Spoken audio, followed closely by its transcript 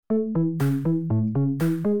Hello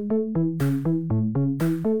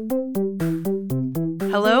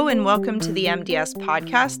and welcome to the MDS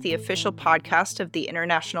podcast, the official podcast of the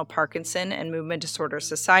International Parkinson and Movement Disorder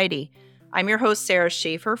Society. I'm your host, Sarah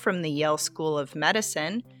Schaefer from the Yale School of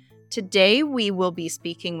Medicine. Today, we will be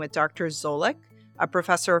speaking with Dr. Zoellick, a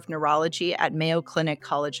professor of neurology at Mayo Clinic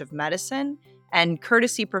College of Medicine and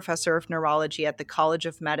courtesy professor of neurology at the College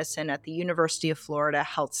of Medicine at the University of Florida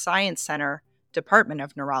Health Science Center, Department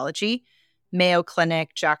of Neurology, Mayo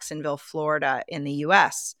Clinic, Jacksonville, Florida, in the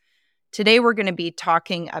U.S. Today, we're going to be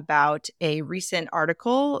talking about a recent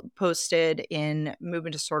article posted in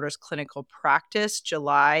Movement Disorders Clinical Practice,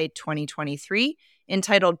 July 2023,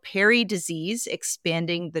 entitled Perry Disease,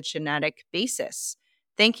 Expanding the Genetic Basis.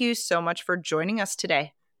 Thank you so much for joining us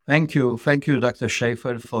today. Thank you, Dr.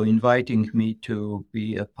 Schaefer, for inviting me to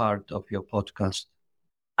be a part of your podcast.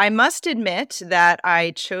 I must admit that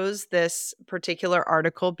I chose this particular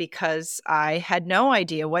article because I had no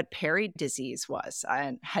idea what Perry disease was.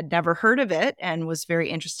 I had never heard of it and was very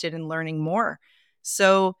interested in learning more.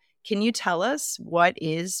 So, can you tell us what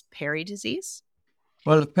is Perry disease?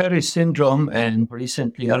 Well, Perry syndrome, and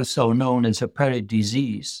recently also known as a Perry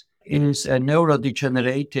disease, is a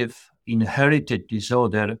neurodegenerative inherited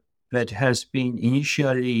disorder that has been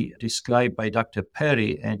initially described by Dr.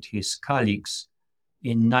 Perry and his colleagues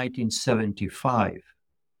in 1975.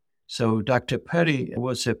 So Dr. Perry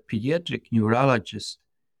was a pediatric neurologist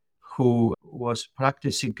who was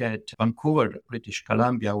practicing at Vancouver, British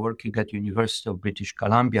Columbia, working at University of British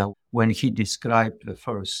Columbia when he described the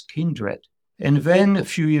first kindred. And then a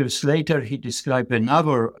few years later, he described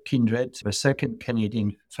another kindred, the second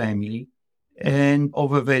Canadian family. And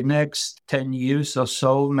over the next 10 years or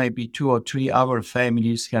so, maybe 2 or 3 other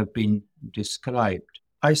families have been described.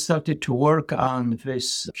 I started to work on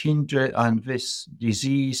this kindred, on this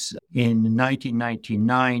disease in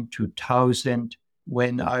 1999, 2000,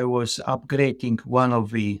 when I was upgrading one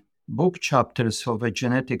of the book chapters for the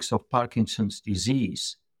genetics of Parkinson's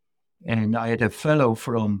disease. And I had a fellow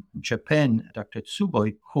from Japan, Dr.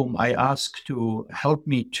 Tsuboi, whom I asked to help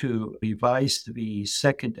me to revise the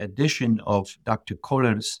second edition of Dr.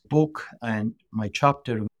 Kohler's book and my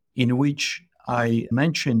chapter, in which I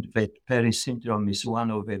mentioned that Perry syndrome is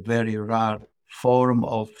one of a very rare form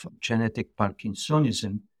of genetic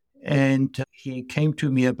Parkinsonism. And he came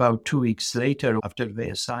to me about 2 weeks later after they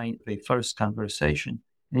assigned the first conversation.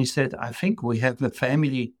 And he said, I think we have a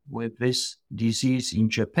family with this disease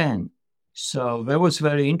in Japan. So that was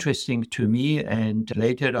very interesting to me. And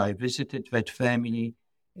later I visited that family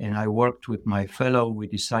and I worked with my fellow. We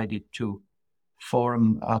decided to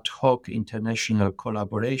form ad hoc international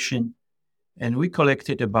collaboration. And we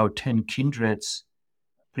collected about 10 kindreds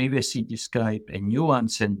previously described and new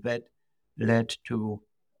ones, and that led to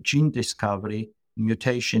gene discovery,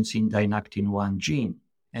 mutations in dynactin-1 gene.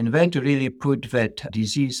 And that really put that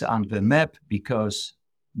disease on the map because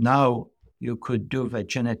now you could do the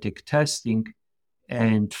genetic testing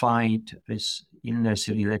and find this illness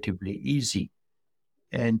relatively easy.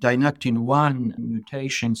 And dynactin-1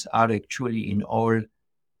 mutations are actually in all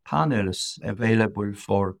panels available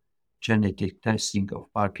for genetic testing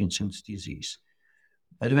of Parkinson's disease.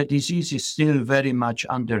 But the disease is still very much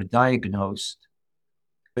underdiagnosed.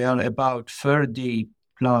 There are about 30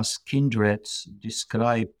 plus kindreds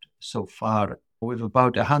described so far, with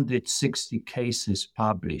about 160 cases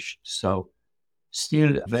published. So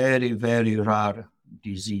still very, very rare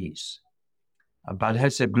disease. But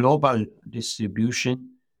has a global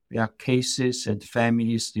distribution. There are cases and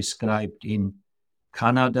families described in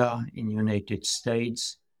Canada, in United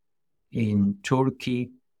States, in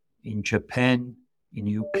Turkey, in Japan,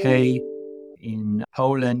 in UK, in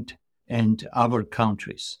Poland, and other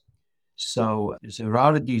countries. So it's a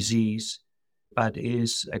rare disease, but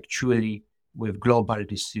is actually with global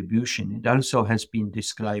distribution. It also has been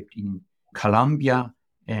described in Colombia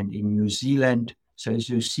and in New Zealand. So as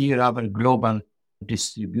you see, rather global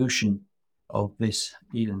distribution of this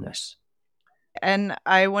illness. And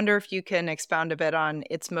I wonder if you can expound a bit on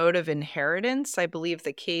its mode of inheritance. I believe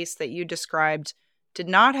the case that you described did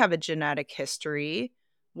not have a genetic history.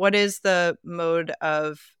 What is the mode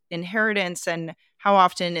of inheritance and how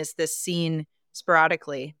often is this seen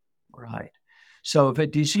sporadically? Right. So the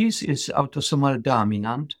disease is autosomal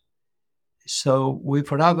dominant. So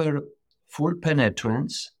with rather full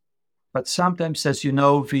penetrance, but sometimes, as you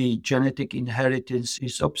know, the genetic inheritance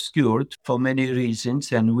is obscured for many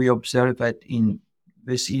reasons, and we observe that in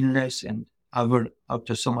this illness and other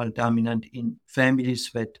autosomal dominant in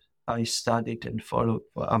families that I studied and followed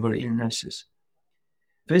for other illnesses.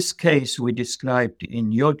 This case we described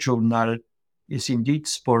in your journal is indeed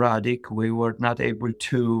sporadic. We were not able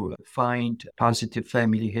to find positive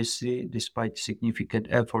family history despite significant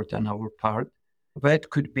effort on our part. That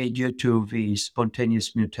could be due to the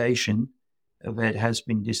spontaneous mutation that has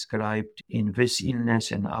been described in this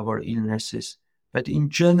illness and our illnesses. But in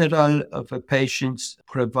general, the patients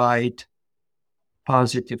provide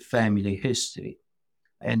positive family history,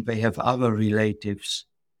 and they have other relatives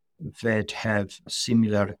that have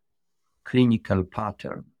similar clinical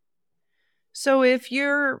pattern. So if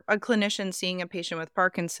you're a clinician seeing a patient with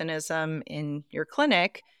Parkinsonism in your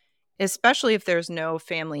clinic, especially if there's no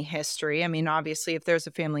family history, I mean, obviously, if there's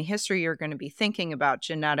a family history, you're going to be thinking about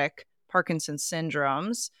genetic Parkinson's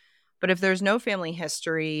syndromes. But if there's no family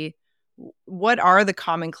history, what are the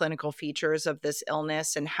common clinical features of this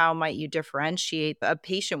illness, and how might you differentiate a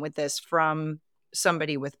patient with this from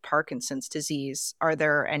somebody with Parkinson's disease? Are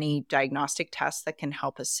there any diagnostic tests that can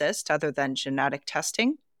help assist other than genetic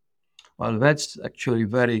testing? Well, that's actually a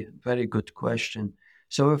very, very good question.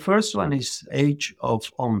 So the first one is age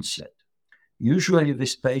of onset. Usually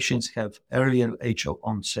these patients have earlier age of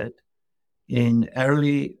onset in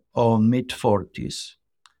early or mid-40s.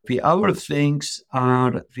 The other things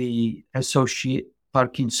are the associated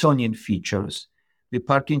Parkinsonian features. The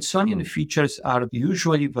Parkinsonian features are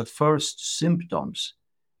usually the first symptoms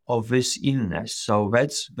of this illness. So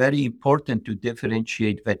that's very important to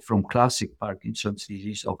differentiate that from classic Parkinson's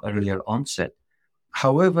disease of earlier onset.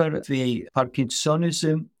 However, the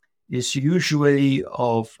Parkinsonism is usually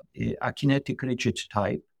of akinetic rigid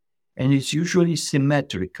type, and it's usually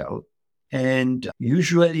symmetrical, and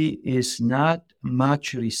usually is not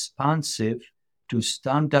much responsive to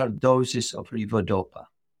standard doses of levodopa.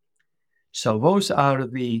 So those are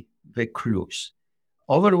the clues.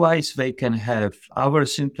 Otherwise, they can have other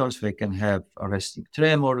symptoms. They can have resting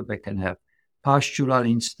tremor. They can have postural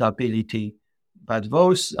instability. But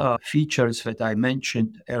those features that I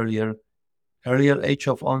mentioned earlier age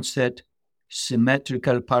of onset,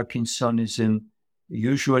 symmetrical Parkinsonism,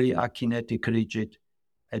 usually akinetic rigid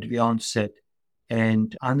at the onset,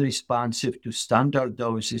 and unresponsive to standard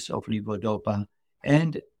doses of levodopa,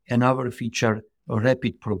 and another feature,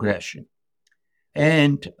 rapid progression.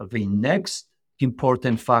 And the next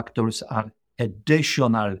important factors are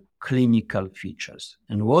additional clinical features.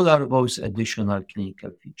 And what are those additional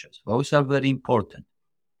clinical features? Those are very important.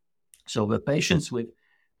 So the patients with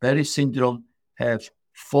Perry syndrome have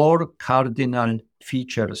 4 cardinal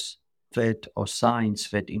features or signs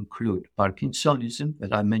that include Parkinsonism,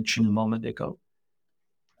 that I mentioned a moment ago,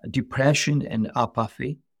 depression and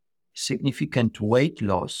apathy, significant weight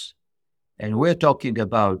loss, and we're talking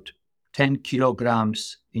about 10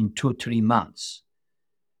 kilograms in 2-3 months,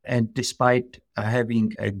 and despite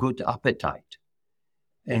having a good appetite.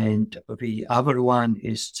 And the other one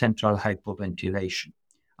is central hypoventilation.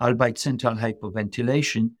 Albeit central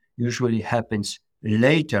hypoventilation usually happens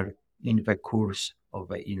later in the course of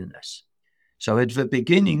the illness. So at the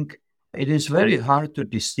beginning, it is very hard to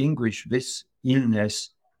distinguish this illness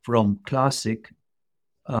from classic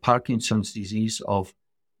Parkinson's disease of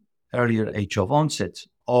earlier age of onset,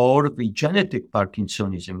 or the genetic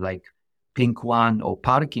Parkinsonism like PINK1 or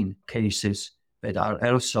Parkin cases that are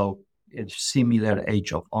also at similar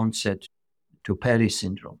age of onset to Perry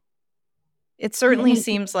syndrome. It certainly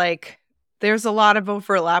seems like there's a lot of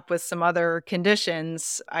overlap with some other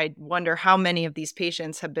conditions. I wonder how many of these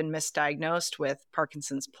patients have been misdiagnosed with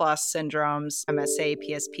Parkinson's plus syndromes, MSA,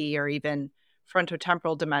 PSP, or even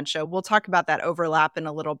frontotemporal dementia. We'll talk about that overlap in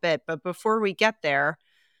a little bit. But before we get there,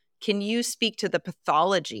 can you speak to the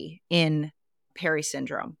pathology in Perry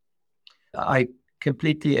syndrome? I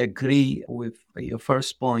completely agree with your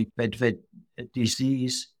first point that the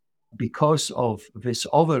disease, because of this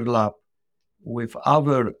overlap with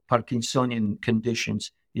other Parkinsonian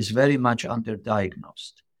conditions, is very much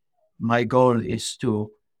underdiagnosed. My goal is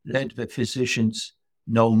to let the physicians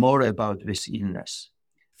know more about this illness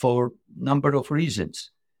for a number of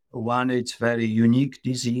reasons. One, it's very unique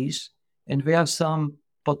disease, and there are some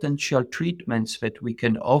potential treatments that we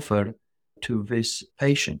can offer to these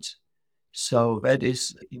patients. So that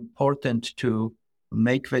is important to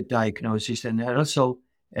make the diagnosis, and also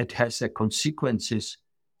it has the consequences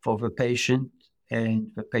for the patient and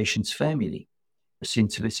the patient's family,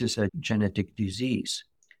 since this is a genetic disease.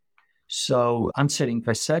 So answering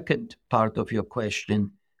the second part of your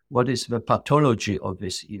question, what is the pathology of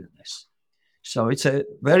this illness? So it's a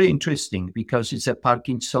very interesting because it's a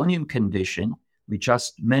Parkinsonian condition. We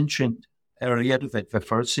just mentioned earlier that the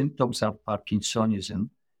first symptoms are Parkinsonism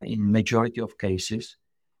in majority of cases,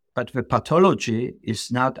 but the pathology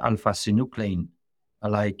is not alpha-synuclein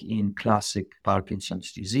like in classic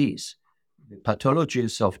Parkinson's disease. the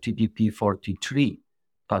pathologies of TDP-43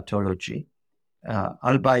 pathology,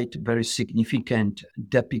 albeit very significant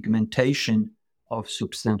depigmentation of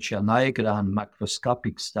substantia nigra in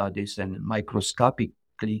macroscopic studies, and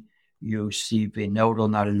microscopically you see the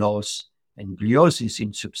neuronal loss and gliosis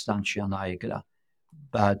in substantia nigra,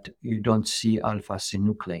 but you don't see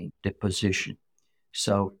alpha-synuclein deposition.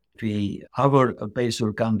 So the other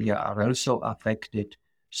basal ganglia are also affected.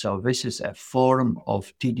 So this is a form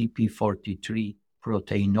of TDP-43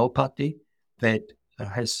 proteinopathy that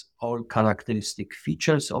has all characteristic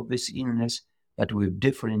features of this illness, but with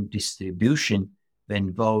different distribution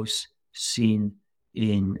than those seen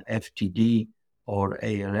in FTD or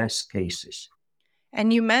ALS cases.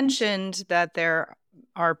 And you mentioned that there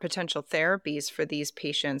are potential therapies for these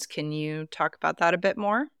patients. Can you talk about that a bit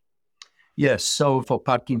more? Yes. So for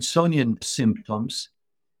Parkinsonian symptoms,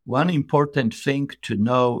 one important thing to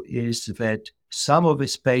know is that some of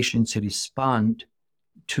these patients respond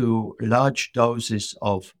to large doses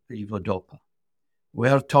of levodopa. We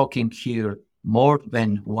are talking here more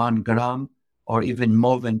than 1 gram or even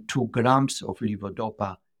more than 2 grams of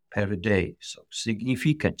levodopa per day. So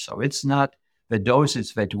significant. So it's not the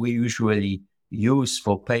doses that we usually use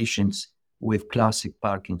for patients with classic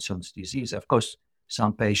Parkinson's disease. Of course,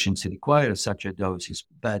 some patients require such a doses,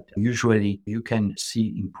 but usually you can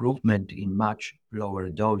see improvement in much lower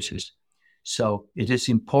doses. So it is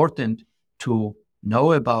important to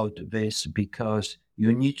know about this because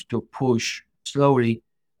you need to push slowly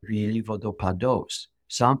the levodopa dose.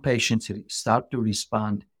 Some patients start to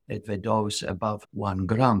respond at the dose above 1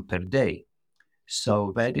 gram per day.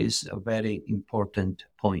 So that is a very important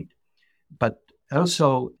point. But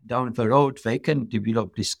also down the road, they can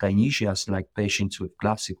develop dyskinesias like patients with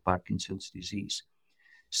classic Parkinson's disease.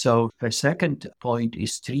 So the second point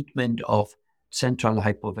is treatment of central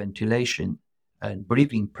hypoventilation and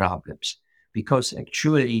breathing problems, because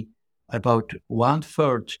actually about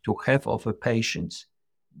 1/3 to half of the patients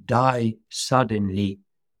die suddenly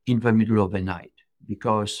in the middle of the night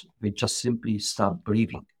because they just simply stop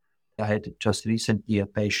breathing. I had just recently a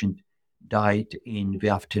patient died in the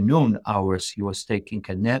afternoon hours. He was taking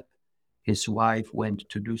a nap. His wife went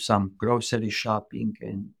to do some grocery shopping,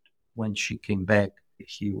 and when she came back,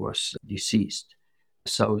 he was deceased.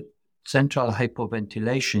 So central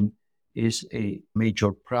hypoventilation is a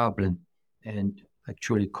major problem and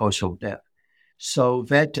actually cause of death. So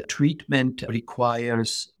that treatment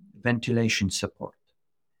requires ventilation support.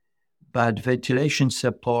 But ventilation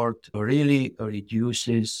support really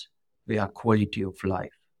reduces their quality of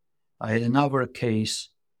life. I had another case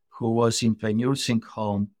who was in the nursing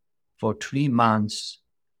home for 3 months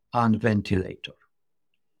on ventilator.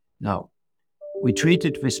 Now, we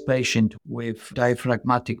treated this patient with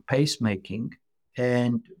diaphragmatic pacemaking,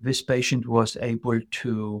 and this patient was able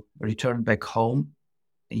to return back home,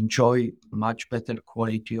 enjoy much better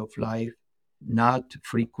quality of life, not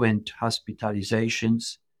frequent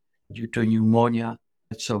hospitalizations due to pneumonia.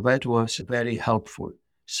 So that was very helpful.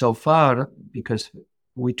 So far, because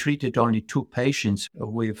we treated only 2 patients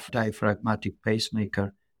with diaphragmatic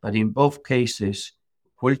pacemaker, but in both cases,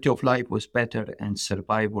 quality of life was better and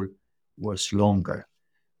survival was longer.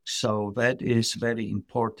 So that is very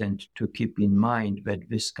important to keep in mind that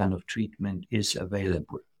this kind of treatment is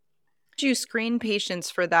available. Do you screen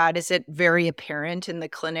patients for that? Is it very apparent in the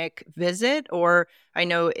clinic visit? Or I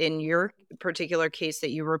know in your particular case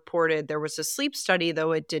that you reported, there was a sleep study,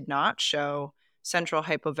 though it did not show central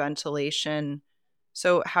hypoventilation.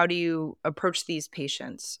 So how do you approach these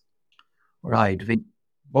patients? Right.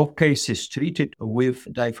 Both cases treated with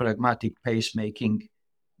diaphragmatic pacemaking.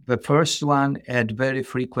 The first one had very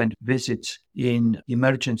frequent visits in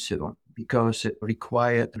emergency room because it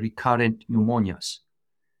required recurrent pneumonias.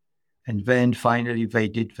 And then finally they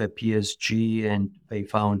did the PSG and they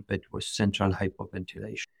found that it was central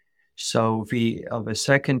hypoventilation. So the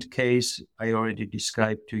second case I already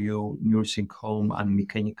described to you, nursing home and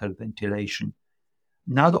mechanical ventilation.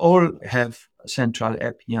 Not all have central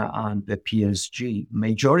apnea and the PSG.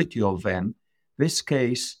 Majority of them. This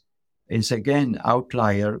case is again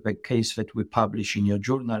outlier. The case that we publish in your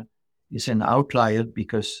journal is an outlier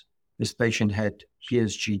because this patient had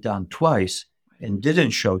PSG done twice and didn't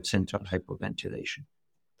show central hypoventilation.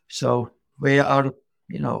 So there are,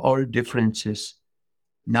 all differences.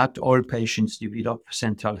 Not all patients develop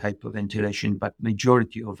central hypoventilation, but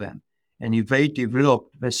majority of them. And if they develop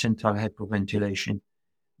the central hypoventilation,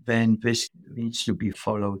 then this needs to be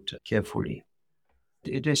followed carefully.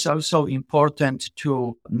 It is also important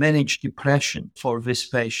to manage depression for these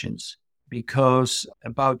patients because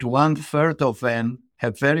about 1/3 of them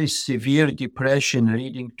have very severe depression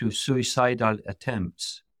leading to suicidal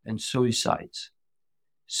attempts. and suicides.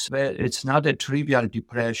 So it's not a trivial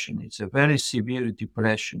depression. It's a very severe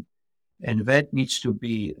depression. And that needs to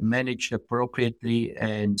be managed appropriately,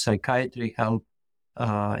 and psychiatry help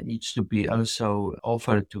needs to be also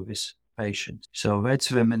offered to this patient. So that's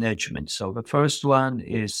the management. So the first one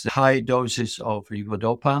is high doses of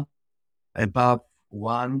levodopa, above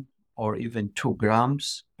 1 or even 2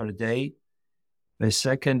 grams per day. The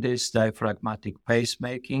second is diaphragmatic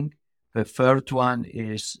pacemaking. The third one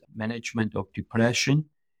is management of depression.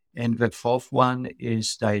 And the fourth one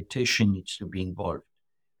is dietitian needs to be involved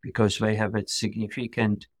because they have a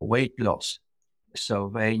significant weight loss.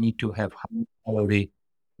 So they need to have high-calorie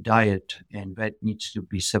diet, and that needs to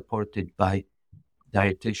be supported by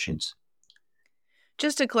dietitians.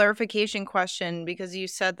 Just a clarification question, because you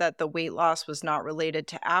said that the weight loss was not related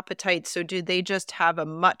to appetite. So do they just have a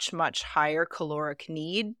much, much higher caloric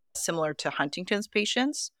need, similar to Huntington's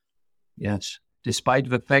patients? Yes, despite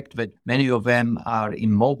the fact that many of them are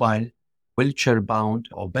immobile, wheelchair-bound,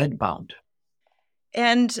 or bed-bound.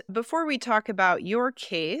 And before we talk about your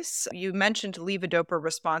case, you mentioned levodopa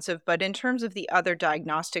responsive, but in terms of the other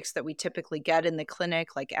diagnostics that we typically get in the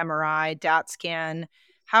clinic, like MRI, DAT scan,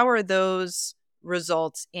 how are those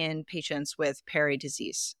results in patients with Perry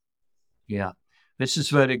disease? Yeah, this is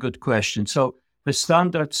a very good question. So the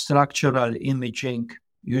standard structural imaging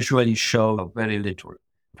usually show very little.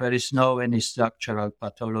 There is no any structural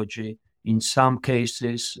pathology. In some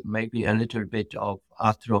cases, maybe a little bit of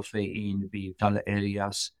atrophy in vital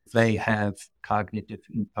areas. They have cognitive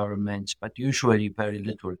impairments, but usually very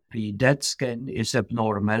little. The DET scan is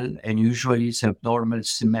abnormal, and usually it's abnormal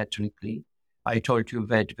symmetrically. I told you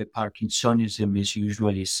that the Parkinsonism is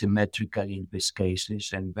usually symmetrical in these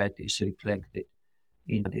cases, and that is reflected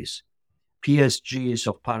in this. PSG is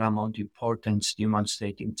of paramount importance,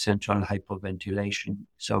 demonstrating central hypoventilation.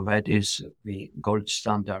 So that is the gold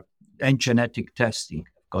standard. And genetic testing,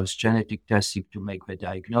 because genetic testing to make the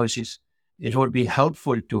diagnosis. It would be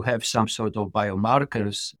helpful to have some sort of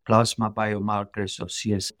biomarkers, plasma biomarkers or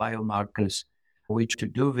CS biomarkers, which to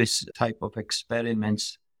do this type of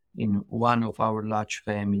experiments in one of our large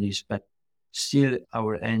families, but still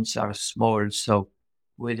our ends are small, so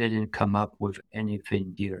we didn't come up with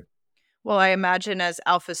anything dear. Well, I imagine as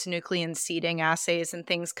alpha-synuclein seeding assays and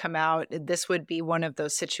things come out, this would be one of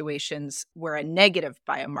those situations where a negative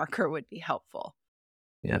biomarker would be helpful.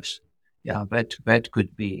 Yes. Yeah, that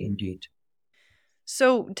could be indeed.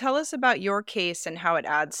 So tell us about your case and how it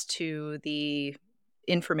adds to the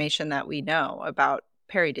information that we know about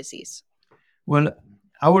Perry disease. Well,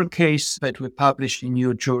 our case that we published in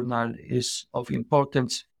New Journal is of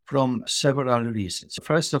importance from several reasons.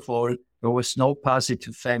 First of all, there was no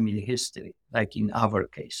positive family history like in other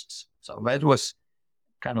cases. So that was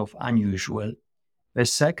kind of unusual. The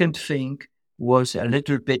second thing was a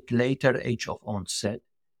little bit later age of onset.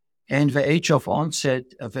 And the age of onset,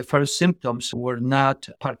 the first symptoms were not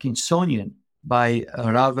Parkinsonian, by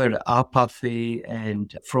rather apathy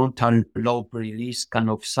and frontal lobe release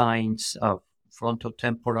kind of signs,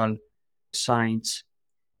 frontotemporal signs.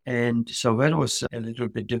 And so that was a little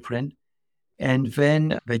bit different. And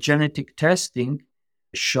then the genetic testing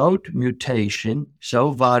showed mutation,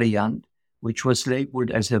 so variant, which was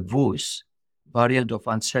labeled as a VUS, variant of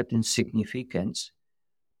uncertain significance,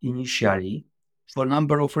 initially, for a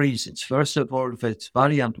number of reasons. First of all, that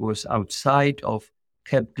variant was outside of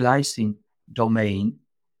CAP-glycine domain,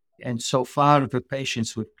 and so far the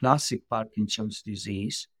patients with classic Parkinson's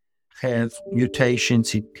disease have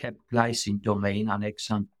mutations in CAP-glycine domain on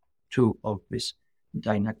exon 2 of this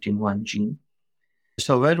dynactin-1 gene.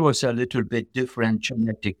 So that was a little bit different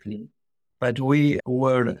genetically, but we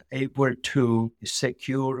were able to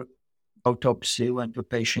secure autopsy when the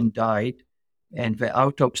patient died, and the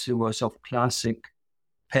autopsy was of classic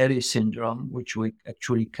Perry syndrome, which we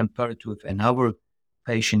actually compared with another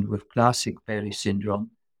patient with classic Perry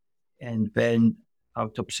syndrome, and then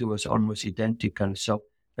autopsy was almost identical. So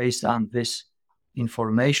based on this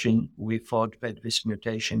information, we thought that this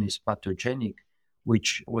mutation is pathogenic,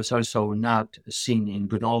 which was also not seen in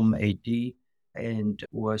GNOME AD and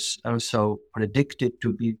was also predicted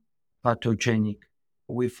to be pathogenic.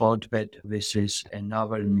 We thought that this is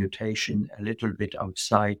another mutation a little bit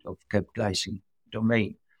outside of CAP-glycine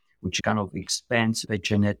domain, which kind of expands the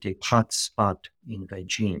genetic hotspot in the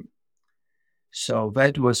gene. So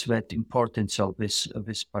that was the importance of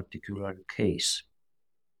this particular case.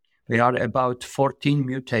 There are about 14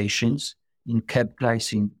 mutations in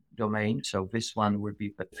CAP-glycine domain. So this one will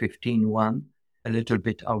be the 15 one, a little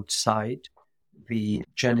bit outside the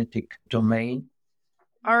genetic domain.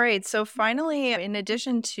 All right. So finally, in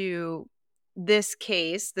addition to this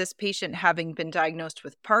patient having been diagnosed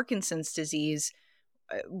with Parkinson's disease,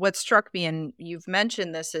 what struck me, and you've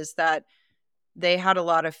mentioned this, is that they had a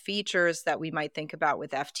lot of features that we might think about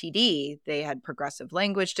with FTD. They had progressive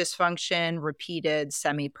language dysfunction, repeated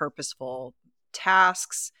semi-purposeful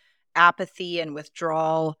tasks, apathy and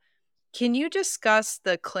withdrawal. Can you discuss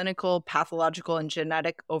the clinical, pathological, and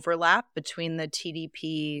genetic overlap between the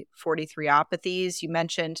TDP-43-opathies? You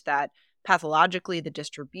mentioned that pathologically the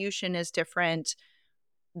distribution is different.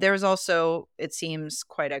 There's also, it seems,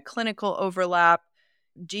 quite a clinical overlap.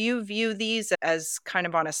 Do you view these as kind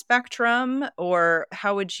of on a spectrum, or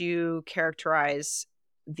how would you characterize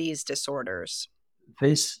these disorders?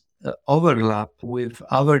 This overlap with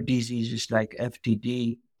other diseases like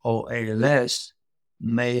FTD or ALS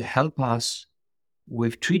may help us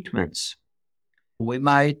with treatments. We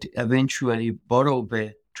might eventually borrow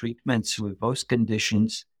the treatments with those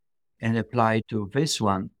conditions and apply to this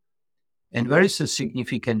one. And there is a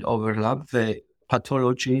significant overlap. The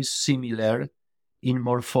pathology is similar in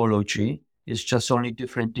morphology, it's just only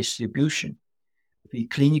different distribution. The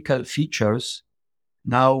clinical features,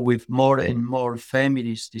 now with more and more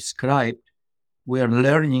families described, we are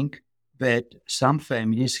learning that some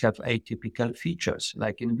families have atypical features.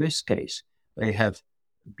 Like in this case, they have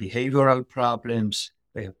behavioral problems,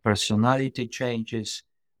 they have personality changes.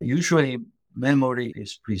 Usually memory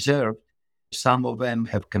is preserved. Some of them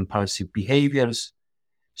have compulsive behaviors.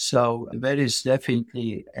 So there is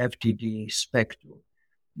definitely FTD spectrum.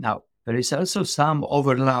 Now, there is also some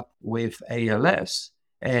overlap with ALS.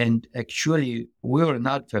 And actually, we were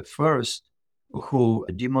not the first who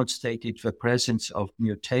demonstrated the presence of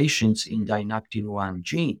mutations in dynactin-1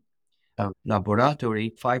 gene. A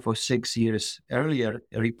laboratory 5 or 6 years earlier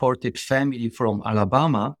reported family from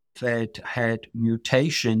Alabama that had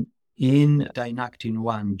mutation in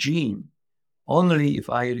dynactin-1 gene. Only, if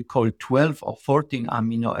I recall, 12 or 14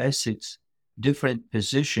 amino acids, different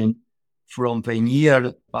position from the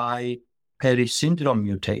nearby Perry syndrome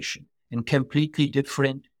mutation, and completely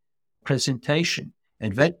different presentation.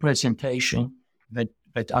 And that presentation, that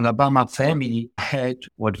Alabama family had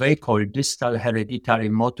what they call distal hereditary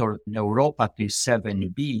motor neuropathy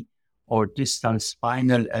 7B, or distal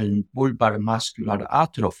spinal and bulbar muscular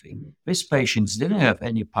atrophy. These patients didn't have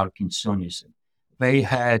any Parkinsonism. They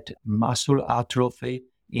had muscle atrophy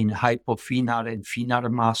in hypophenar and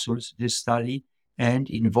phenar muscles distally and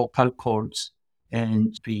in vocal cords.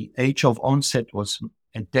 And the age of onset was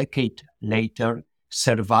a decade later.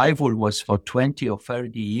 Survival was for 20 or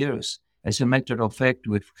 30 years. As a matter of fact,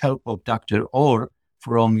 with help of Dr. Orr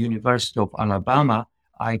from University of Alabama,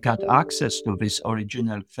 I got access to this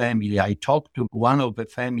original family. I talked to one of the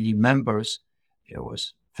family members. It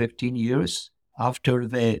was 15 years after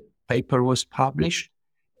the paper was published,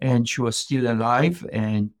 and she was still alive,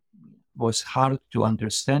 and was hard to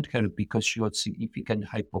understand her because she had significant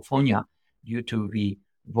hypophonia due to the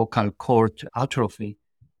vocal cord atrophy,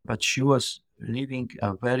 but she was living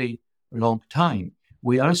a very long time.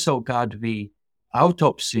 We also got the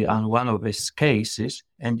autopsy on one of his cases,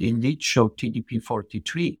 and indeed showed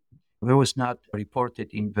TDP-43. It was not reported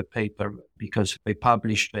in the paper because they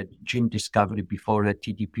published the gene discovery before the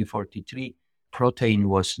TDP-43 protein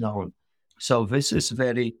was known. So this is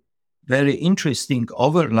very, very interesting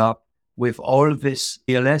overlap with all this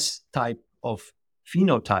ALS type of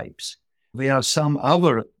phenotypes. There are some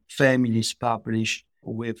other families published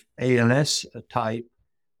with ALS type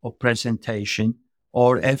of presentation,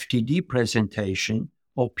 or FTD presentation,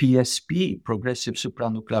 or PSP, progressive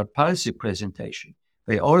supranuclear palsy presentation.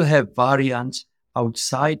 They all have variants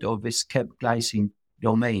outside of this capped glycine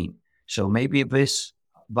domain. So maybe this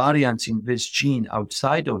variants in this gene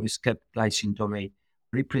outside of this capped glycine domain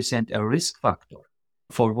represent a risk factor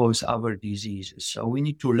for those other diseases. So we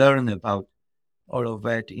need to learn about all of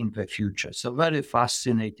that in the future. So very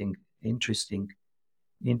fascinating, interesting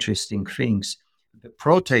things. The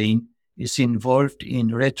protein is involved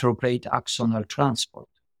in retrograde axonal transport.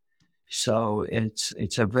 So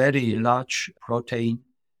it's a very large protein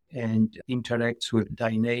and interacts with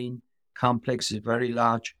dynein complex, is very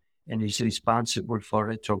large, and is responsible for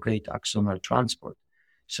retrograde axonal transport.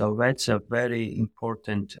 So that's a very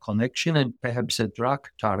important connection and perhaps a drug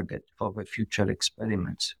target for the future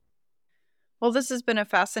experiments. Well, this has been a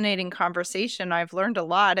fascinating conversation. I've learned a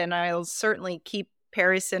lot, and I'll certainly keep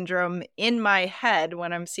Perry syndrome in my head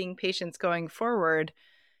when I'm seeing patients going forward.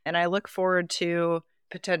 And I look forward to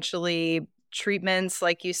potentially treatments,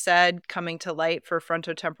 like you said, coming to light for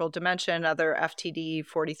frontotemporal dementia and other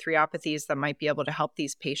FTD-43-opathies that might be able to help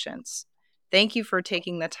these patients. Thank you for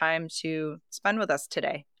taking the time to spend with us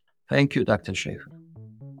today. Thank you, Dr. Schaefer.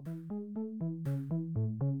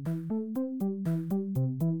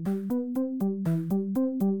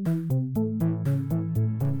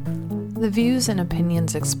 The views and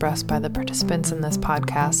opinions expressed by the participants in this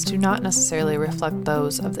podcast do not necessarily reflect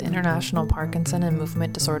those of the International Parkinson and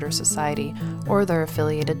Movement Disorder Society or their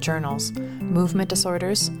affiliated journals, Movement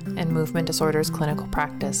Disorders and Movement Disorders Clinical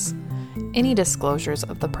Practice. Any disclosures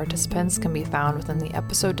of the participants can be found within the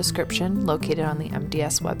episode description located on the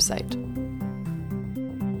MDS website.